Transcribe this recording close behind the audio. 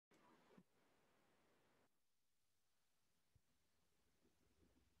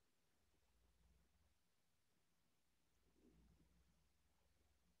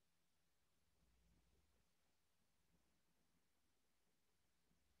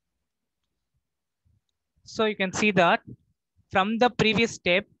So you can see that from the previous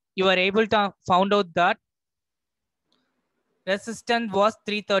step, you are able to found out that resistance was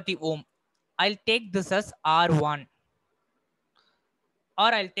 330 ohm. I'll take this as R1 or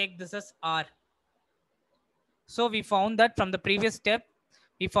I'll take this as R. So we found that from the previous step,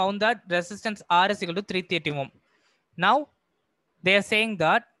 we found that resistance R is equal to 330 ohm. Now they are saying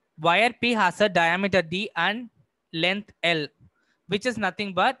that wire P has a diameter D and length L, which is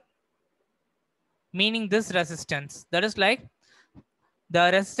nothing but meaning this resistance. That is like the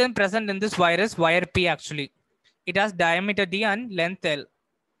resistance present in this wire is wire P actually. It has diameter D and length L.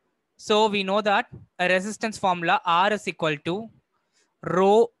 So we know that a resistance formula R is equal to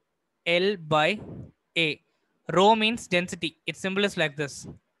rho L by A. Rho means density. Its symbol is like this.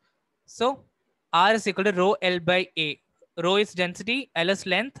 So R is equal to rho L by A. Rho is density, L is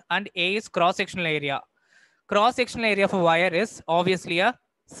length, and A is cross-sectional area. Cross-sectional area of a wire is obviously a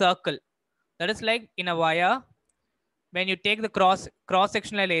circle. That is like in a wire, when you take the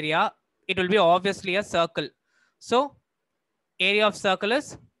cross-sectional area, it will be obviously a circle. So area of circle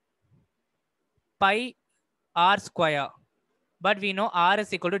is pi r square. But we know r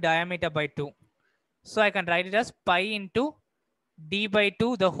is equal to diameter by 2. So I can write it as pi into d by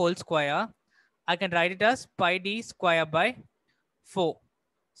 2 the whole square. I can write it as pi d square by 4.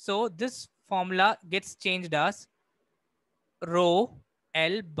 So this formula gets changed as rho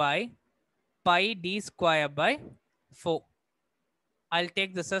L by pi d square by 4. I'll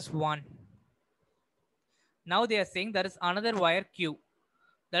take this as 1. Now they are saying there is another wire Q.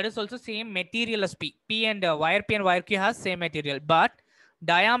 That is also same material as P. P and wire P and wire Q has same material, but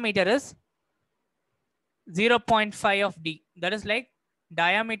diameter is 0.5 of D. That is like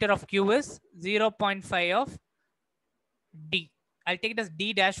diameter of Q is 0.5 of D. I'll take it as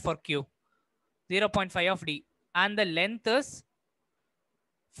D dash for Q. 0.5 of D. And the length is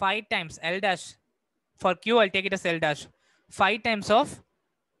 5 times L dash. For Q, I'll take it as L dash. 5 times of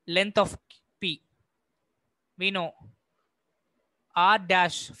length of P. We know R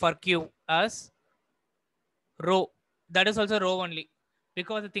dash for Q as rho. That is also rho only.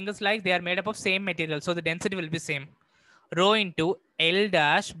 Because the thing is like they are made up of same material. So the density will be same. Rho into L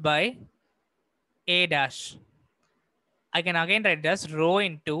dash by A dash. I can again write it as rho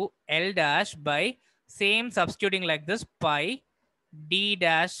into L dash by same substituting like this pi D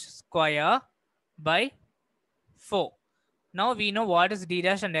dash square by 4. Now we know what is D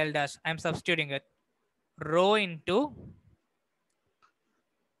dash and L dash. I'm substituting it. Rho into,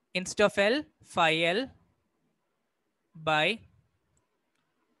 instead of L, phi L by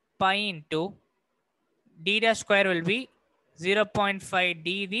pi into D dash square will be 0.5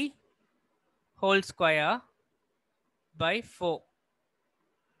 D the whole square by 4.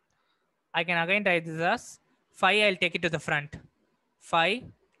 I can again write this as phi, I'll take it to the front. Phi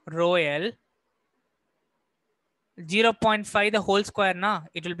rho L 0.5 the whole square na,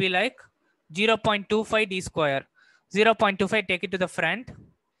 it will be like 0.25 D square. 0.25 take it to the front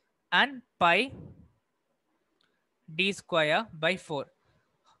and pi D square by 4.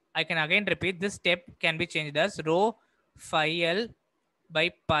 I can again repeat, this step can be changed as rho phi L by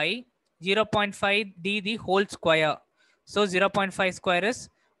pi 0.5 D the whole square. So 0.5 square is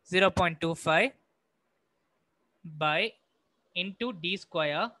 0.25 by into D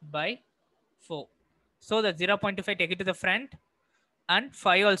square by 4. So the 0.25 take it to the front and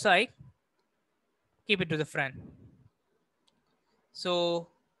 5 also I keep it to the front. So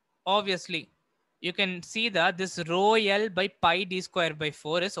obviously you can see that this rho L by pi D square by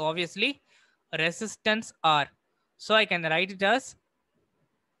 4 is obviously resistance R. So I can write it as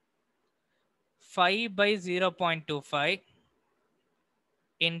 5 by 0.25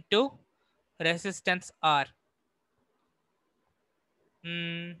 into resistance R.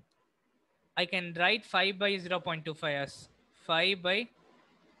 I can write 5 by 0.25 as 5 by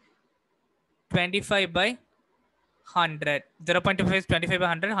 25 by 100. 0.25 is 25 by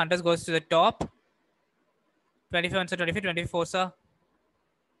 100. 100 goes to the top. 25 and 25, 24 is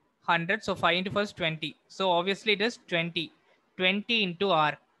 100. So 5 into 4 is 20. So obviously it is 20. 20 into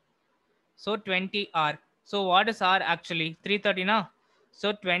R. So 20 R. So what is R actually? 330 na?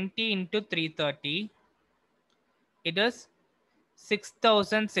 So 20 into 330. It is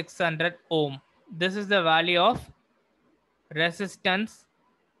 6,600 ohm. This is the value of resistance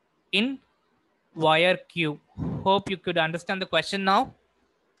in wire Q. Hope you could understand the question now.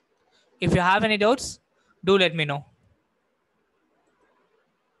 If you have any doubts, do let me know.